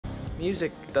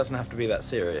Music doesn't have to be that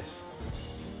serious.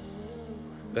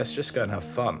 Let's just go and have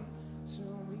fun.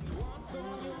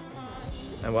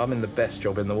 And well, I'm in the best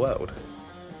job in the world.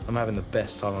 I'm having the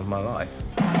best time of my life.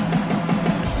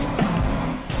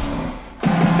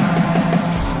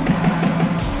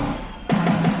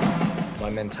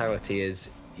 My mentality is,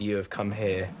 you have come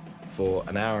here for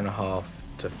an hour and a half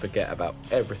to forget about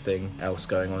everything else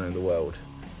going on in the world.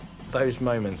 Those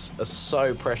moments are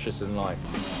so precious in life.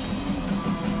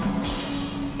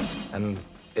 And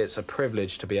it's a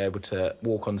privilege to be able to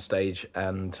walk on stage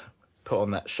and put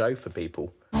on that show for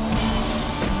people.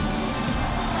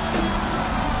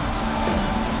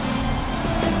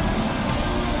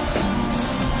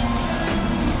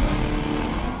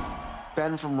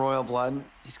 Ben from Royal Blood,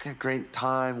 he's got great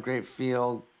time, great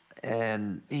feel,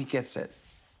 and he gets it,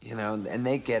 you know, and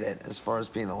they get it as far as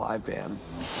being a live band.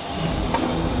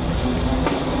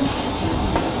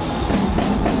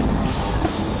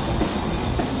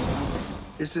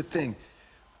 Here's the thing.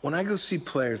 When I go see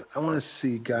players, I want to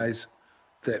see guys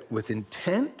that with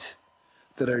intent,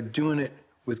 that are doing it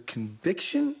with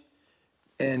conviction,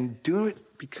 and doing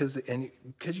it because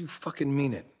you fucking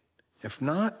mean it. If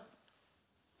not,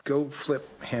 go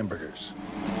flip hamburgers.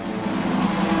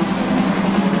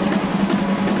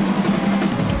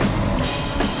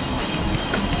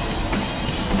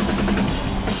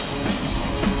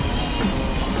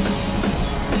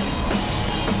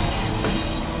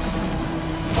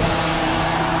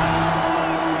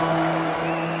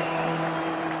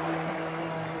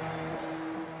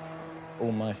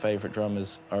 All my favourite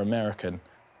drummers are American,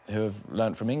 who have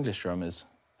learnt from English drummers,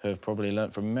 who have probably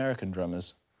learnt from American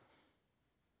drummers.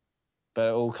 But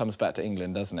it all comes back to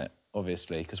England, doesn't it?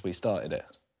 Obviously, because we started it.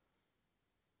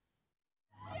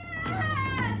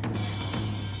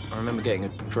 I remember getting a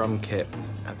drum kit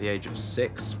at the age of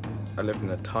 6. I lived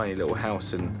in a tiny little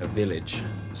house in a village,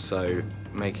 so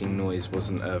making noise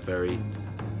wasn't a very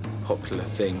popular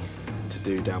thing to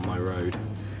do down my road.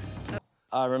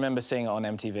 I remember seeing it on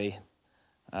MTV,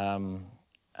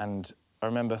 and I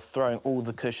remember throwing all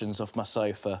the cushions off my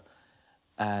sofa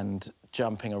and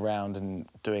jumping around and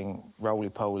doing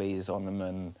roly-polies on them,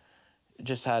 and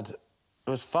it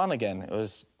was fun again. It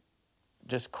was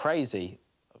just crazy.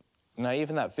 You know,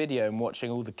 even that video and watching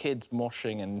all the kids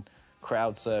moshing and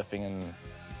crowd surfing, and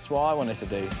it's what I wanted to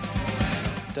do.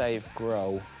 Dave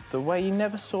Grohl, the way you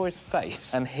never saw his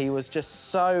face, and he was just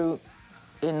so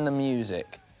in the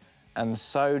music and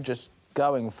so just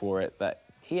going for it that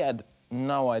he had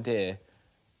no idea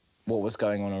what was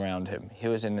going on around him. He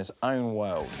was in his own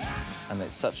world, and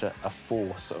it's such a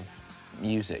force of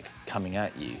music coming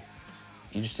at you.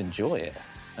 You just enjoy it.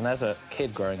 And as a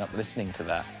kid growing up listening to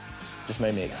that, just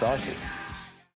made me excited.